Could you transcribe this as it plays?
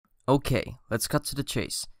Okay, let's cut to the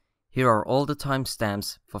chase. Here are all the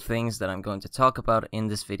timestamps for things that I'm going to talk about in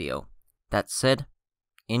this video. That said,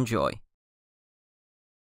 enjoy.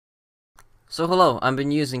 So hello, I've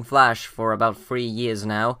been using Flash for about 3 years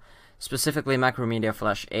now, specifically Macromedia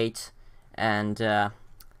Flash 8, and I'm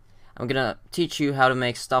gonna teach you how to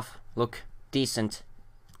make stuff look decent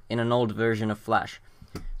in an old version of Flash.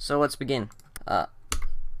 So let's begin.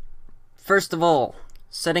 First of all,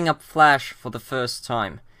 setting up Flash for the first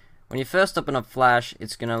time. When you first open up Flash,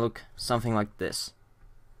 it's gonna look something like this.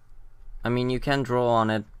 I mean, you can draw on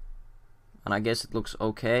it, and I guess it looks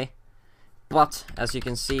okay, but as you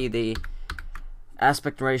can see, the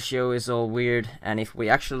aspect ratio is all weird, and if we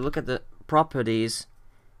actually look at the properties,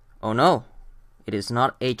 oh no, it is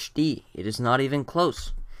not HD, it is not even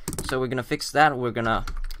close. So we're gonna fix that. We're gonna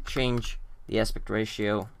change the aspect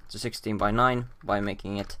ratio to 16:9 by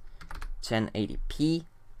making it 1080p,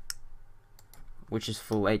 which is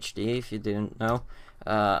full HD if you didn't know,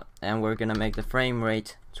 and we're gonna make the frame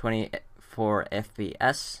rate 24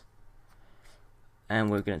 FPS, and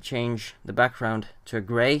we're gonna change the background to a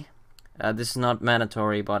gray. This is not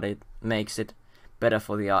mandatory, but it makes it better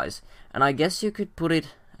for the eyes. And I guess you could put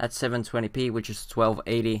it at 720p, which is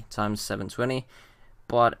 1280 times 720,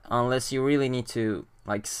 but unless you really need to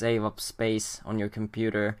like save up space on your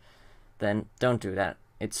computer, then don't do that.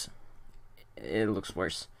 It looks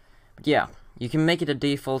worse. But yeah, you can make it a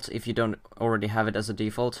default if you don't already have it as a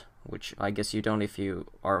default, which I guess you don't if you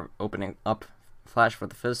are opening up Flash for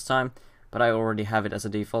the first time, but I already have it as a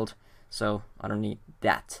default, so I don't need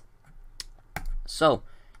that. So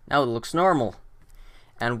now it looks normal.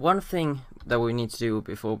 And one thing that we need to do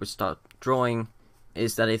before we start drawing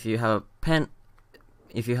is that if you have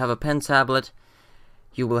a pen tablet,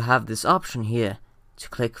 you will have this option here to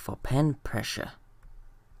click for pen pressure,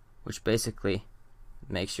 which basically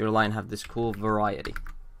makes your line have this cool variety.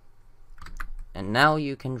 And now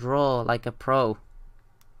you can draw like a pro.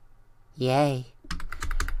 Yay.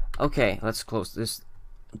 Okay, let's close this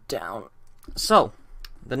down. So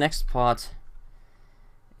the next part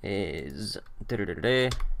is the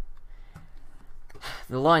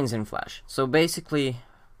lines in Flash. So basically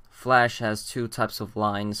Flash has two types of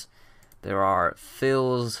lines. There are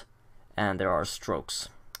fills and there are strokes,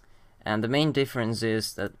 and the main difference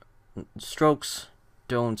is that strokes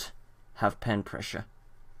don't have pen pressure,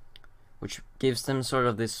 which gives them sort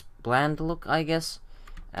of this bland look, I guess.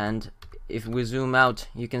 And if we zoom out,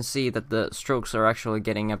 you can see that the strokes are actually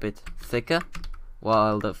getting a bit thicker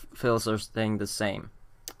while the fills are staying the same.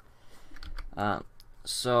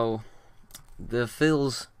 So the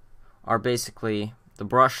fills are basically the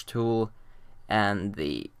brush tool and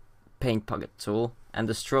the paint bucket tool, and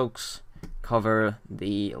the strokes cover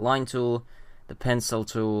the line tool, the pencil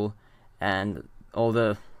tool, and all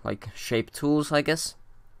the like shape tools, I guess.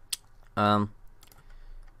 I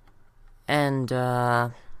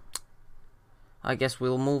guess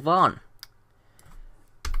we'll move on.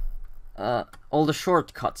 All the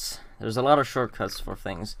shortcuts. There's a lot of shortcuts for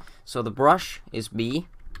things. So the brush is B,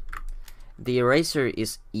 the eraser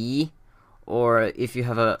is E, or if you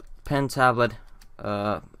have a pen tablet,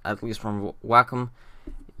 at least from Wacom,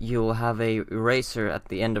 you'll have a eraser at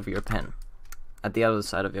the end of your pen, at the other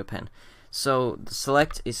side of your pen. So the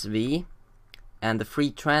select is V, and the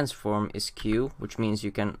free transform is Q, which means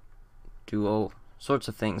you can do all sorts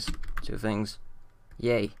of things to things.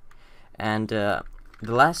 Yay. And the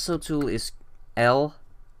lasso tool is L,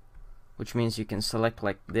 which means you can select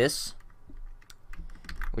like this,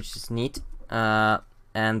 which is neat.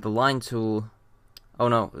 And the line tool, oh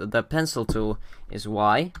no, the pencil tool is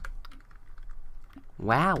Y.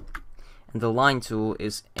 Wow. And the line tool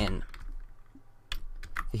is N.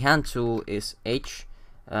 The hand tool is H,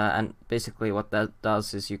 and basically what that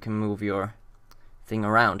does is you can move your thing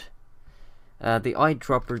around. The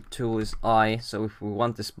eyedropper tool is I, so if we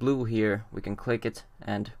want this blue here, we can click it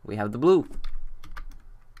and we have the blue.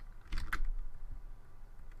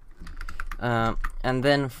 And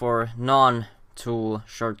then for non-tool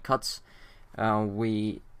shortcuts,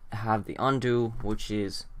 we have the undo, which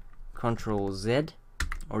is Control Z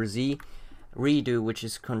or Z, redo, which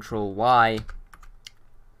is Control Y,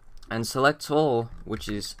 and select all, which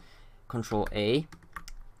is Control A,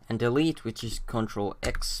 and delete, which is Control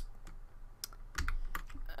X.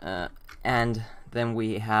 And then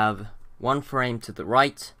we have one frame to the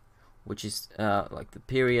right, which is like the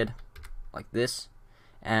period, like this,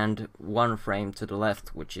 and one frame to the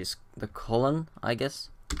left, which is the colon, I guess.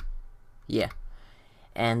 Yeah.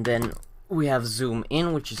 And then we have zoom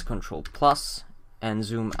in, which is Control plus, and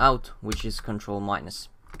zoom out, which is Control minus.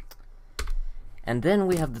 And then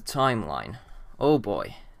we have the timeline. Oh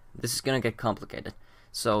boy, this is gonna get complicated.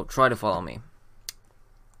 So try to follow me.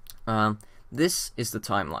 This is the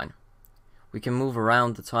timeline. We can move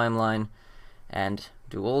around the timeline and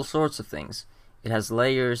do all sorts of things. It has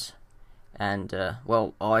layers, and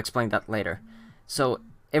well, I'll explain that later. So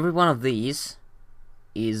every one of these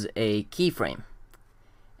is a keyframe,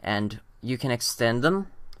 and you can extend them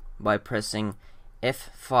by pressing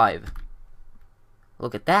F5.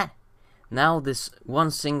 Look at that! Now this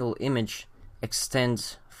one single image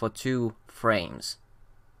extends for 2 frames.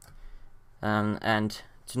 And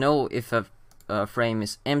to know if a frame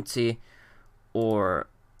is empty or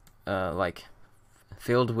like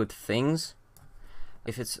filled with things,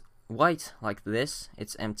 if it's white like this,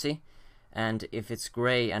 it's empty, and if it's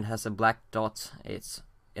gray and has a black dot, it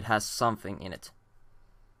has something in it.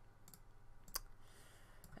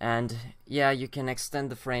 And yeah, you can extend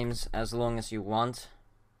the frames as long as you want.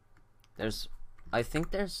 I think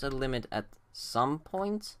there's a limit at some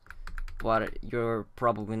point, but you're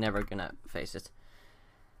probably never gonna face it.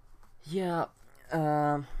 Yeah,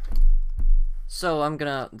 so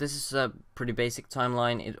this is a pretty basic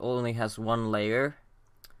timeline. It only has 1 layer.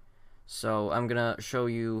 So I'm gonna show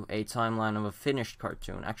you a timeline of a finished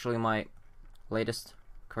cartoon. Actually, my latest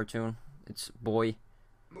cartoon. It's Boy.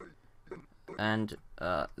 And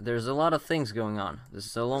there's a lot of things going on. This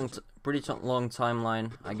is a pretty long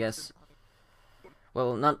timeline, I guess.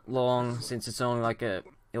 Well, not long, since it's only like a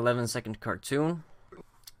 11-second cartoon,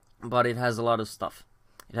 but it has a lot of stuff.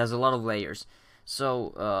 It has a lot of layers.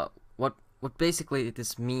 So what basically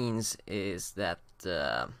this means is that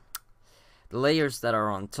the layers that are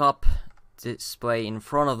on top display in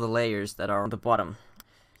front of the layers that are on the bottom.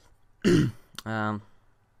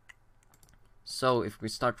 So if we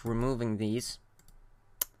start removing these,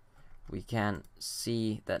 we can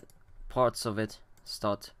see that parts of it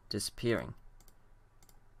start disappearing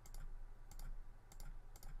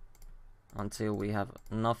until we have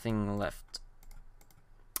nothing left,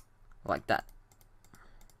 like that.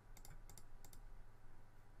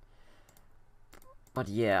 But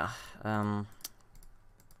yeah,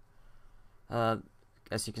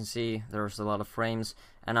 as you can see, there's a lot of frames,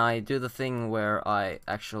 and I do the thing where I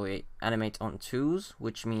actually animate on 2s,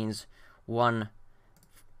 which means one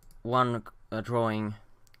drawing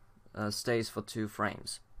stays for 2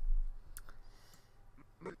 frames.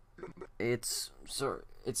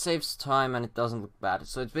 It saves time and it doesn't look bad.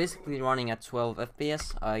 So it's basically running at 12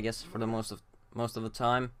 FPS, I guess, for the most of the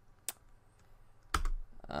time.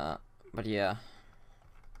 But yeah.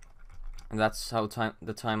 And that's how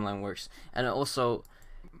the timeline works. And also,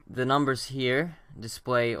 the numbers here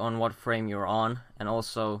display on what frame you're on, and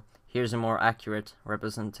also here's a more accurate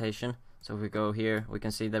representation. So if we go here, we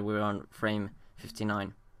can see that we're on frame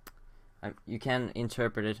 59. You can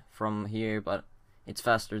interpret it from here, but it's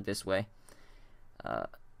faster this way.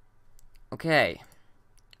 Okay.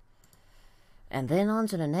 And then on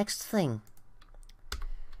to the next thing.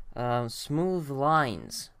 Smooth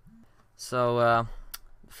lines. So,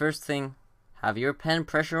 first thing, have your pen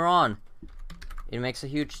pressure on. It makes a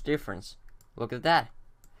huge difference. Look at that.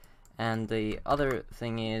 And the other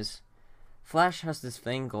thing is, Flash has this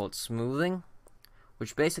thing called smoothing,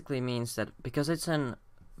 which basically means that because it's an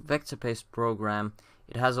vector-based program,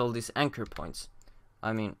 it has all these anchor points.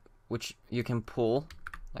 I mean, which you can pull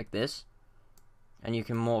like this, and you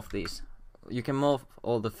can morph these. You can morph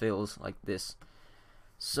all the fills like this.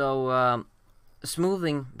 So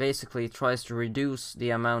smoothing basically tries to reduce the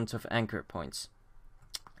amount of anchor points.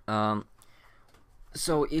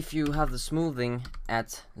 So if you have the smoothing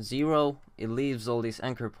at 0, it leaves all these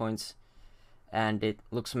anchor points and it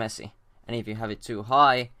looks messy. And if you have it too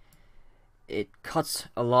high, it cuts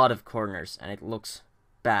a lot of corners and it looks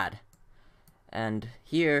bad. And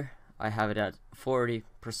here I have it at 40%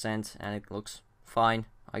 and it looks fine,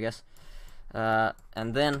 I guess.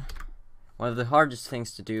 And then one of the hardest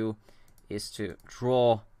things to do is to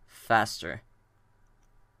draw faster.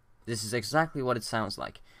 This is exactly what it sounds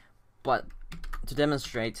like. But to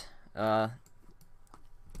demonstrate, I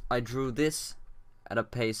drew this at a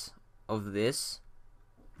pace of this,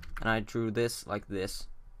 and I drew this like this.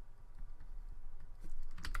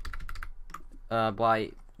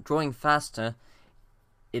 By drawing faster,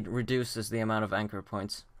 it reduces the amount of anchor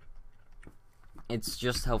points. It's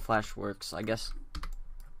just how Flash works, I guess.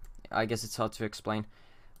 I guess it's hard to explain.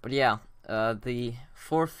 But yeah, the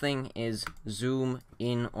fourth thing is zoom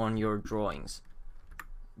in on your drawings.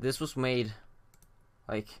 This was made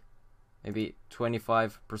like maybe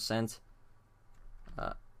 25%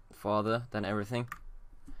 farther than everything.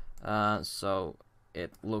 So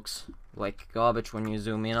it looks like garbage when you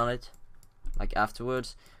zoom in on it, like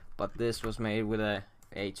afterwards. But this was made with a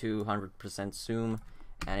 200% zoom,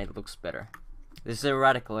 and it looks better. This is a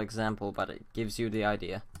radical example, but it gives you the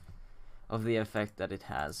idea of the effect that it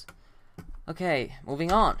has. Okay,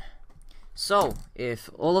 moving on. So, if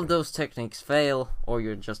all of those techniques fail, or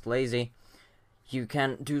you're just lazy, you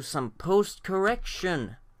can do some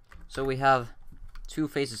post-correction. So we have two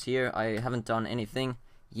faces here. I haven't done anything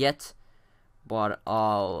yet, but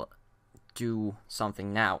I'll do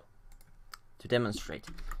something now to demonstrate.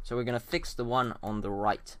 So we're gonna fix the one on the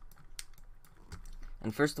right.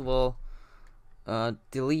 And first of all,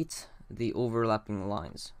 delete the overlapping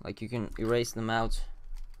lines. Like, you can erase them out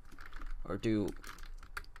or do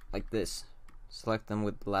like this. Select them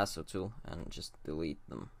with the lasso tool and just delete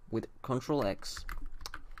them with Ctrl X,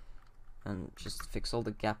 and just fix all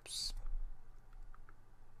the gaps.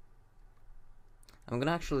 I'm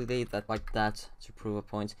gonna actually leave that like that to prove a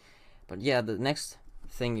point. But yeah, the next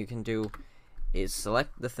thing you can do is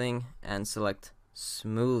select the thing and select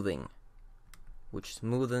smoothing, which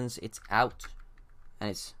smoothens it out, and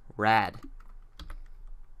it's rad.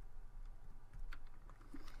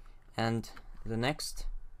 And the next,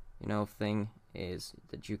 thing is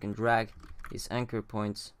that you can drag these anchor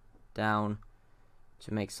points down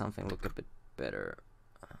to make something look a bit better,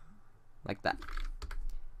 like that.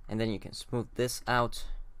 And then you can smooth this out.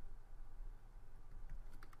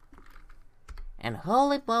 And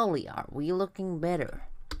holy moly, are we looking better?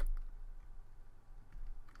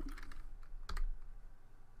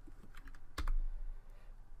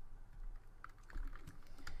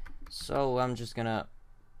 So I'm just gonna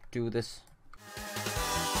do this.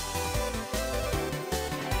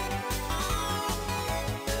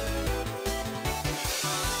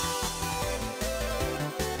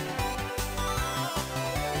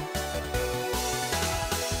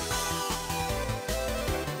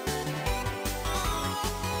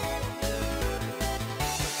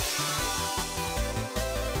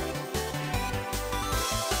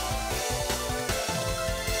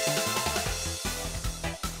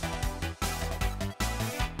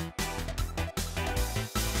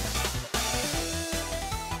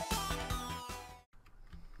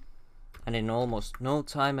 And in almost no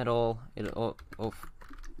time at all,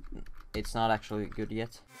 it's not actually good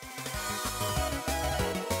yet.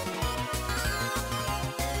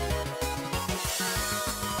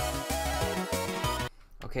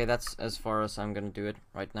 Okay, that's as far as I'm gonna do it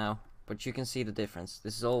right now, but you can see the difference.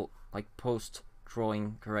 This is all like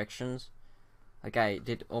post-drawing corrections. Like, I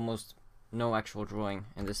did almost no actual drawing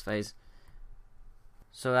in this phase.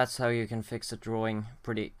 So that's how you can fix a drawing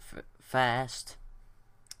pretty fast.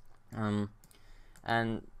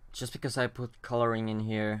 And just because I put coloring in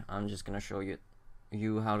here, I'm just gonna show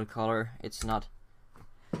you how to color. It's not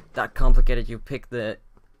that complicated. You pick the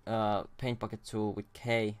paint bucket tool with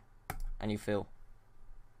K and you fill.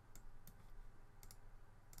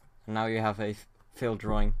 And now you have a fill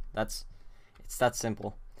drawing. It's that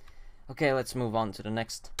simple. Okay, let's move on to the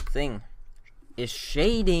next thing. Is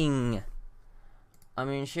shading. I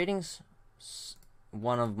mean, shading's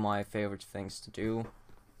one of my favorite things to do,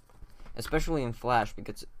 especially in Flash,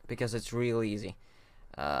 because it's real easy.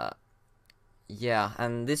 Yeah,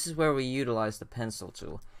 and this is where we utilize the pencil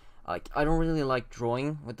tool. Like, I don't really like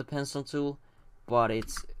drawing with the pencil tool, but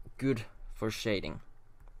it's good for shading,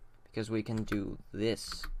 because we can do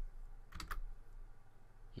this.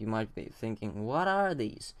 You might be thinking, what are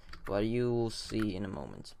these? But you will see in a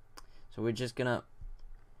moment. So we're just gonna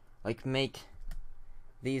like make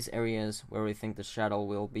these areas where we think the shadow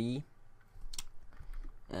will be,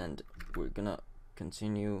 and we're gonna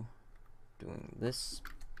continue doing this.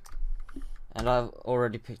 And I've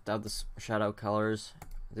already picked out the shadow colors.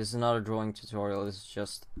 This is not a drawing tutorial, this is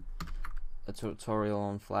just a tutorial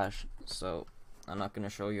on Flash, so I'm not gonna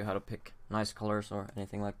show you how to pick nice colors or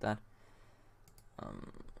anything like that.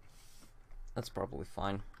 That's probably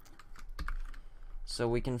fine. So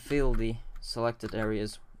we can fill the selected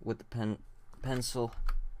areas with the pencil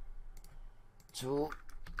tool,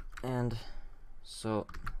 and so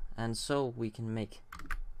we can make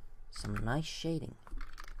some nice shading.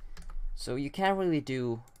 So you can't really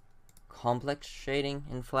do complex shading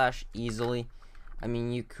in Flash easily. I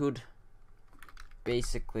mean, you could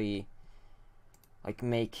basically like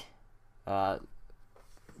make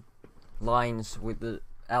lines with the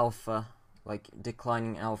alpha, like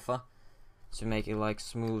declining alpha, to make it like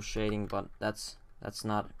smooth shading, but that's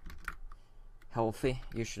not healthy.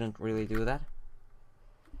 You shouldn't really do that.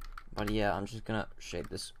 But yeah, I'm just gonna shade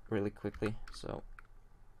this really quickly, so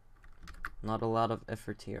not a lot of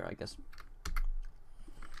effort here, I guess.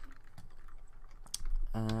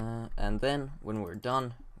 And then when we're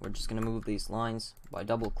done, we're just gonna move these lines by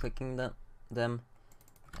double clicking them,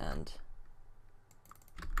 and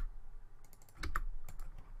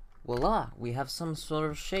voila, we have some sort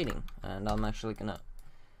of shading, and I'm actually gonna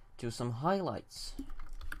do some highlights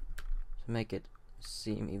to make it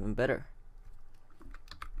seem even better.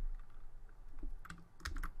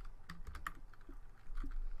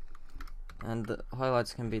 And the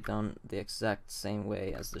highlights can be done the exact same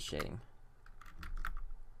way as the shading.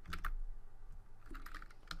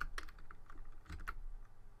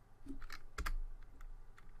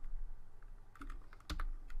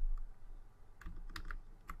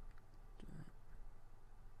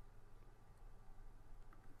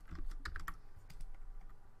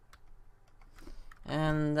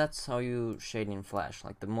 And that's how you shade in Flash,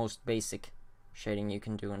 like the most basic shading you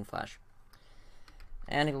can do in Flash.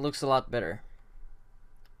 And it looks a lot better,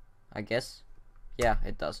 I guess. Yeah,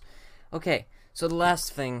 it does. Okay, so the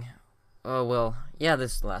last thing, well, yeah,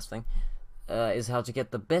 this is the last thing, is how to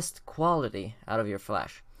get the best quality out of your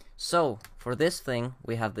Flash. So, for this thing,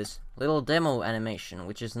 we have this little demo animation,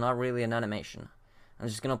 which is not really an animation. I'm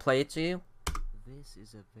just gonna play it to you. This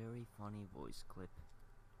is a very funny voice clip.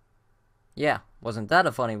 Yeah, wasn't that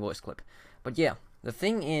a funny voice clip? But yeah, the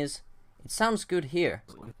thing is, it sounds good here.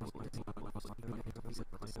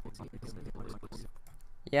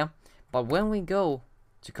 Yeah, but when we go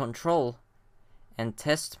to control and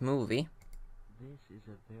test movie, This is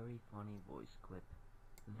a very funny voice clip.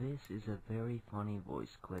 This is a very funny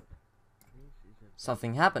voice clip.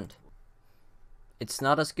 something happened. It's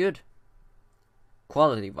not as good,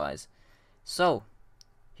 quality-wise. So,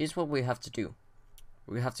 here's what we have to do.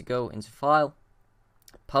 We have to go into File,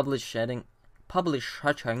 Publish Settings,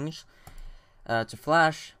 to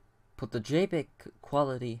Flash, put the JPEG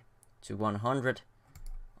quality to 100,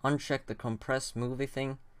 uncheck the compress movie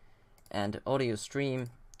thing, and audio stream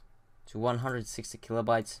to 160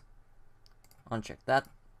 kilobytes. Uncheck that,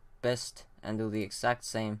 best, and do the exact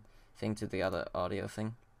same thing to the other audio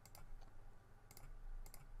thing.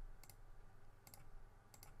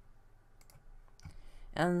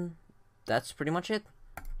 And that's pretty much it.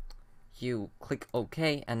 You click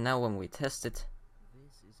OK, and now when we test it,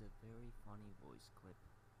 This is a very funny voice clip.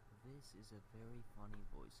 This is a very funny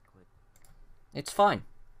voice clip. it's fine.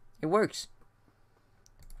 It works.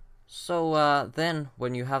 So then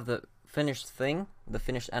when you have the finished thing, the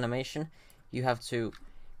finished animation, you have to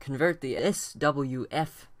convert the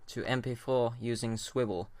SWF to MP4 using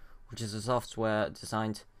Swivel, which is a software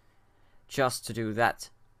designed just to do that.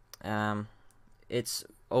 It's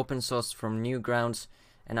open sourced from Newgrounds,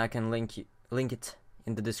 and I can link it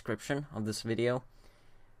in the description of this video.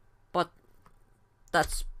 But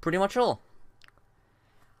that's pretty much all.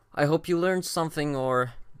 I hope you learned something,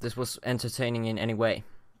 or this was entertaining in any way.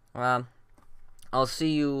 I'll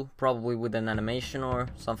see you probably with an animation or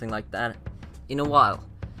something like that in a while.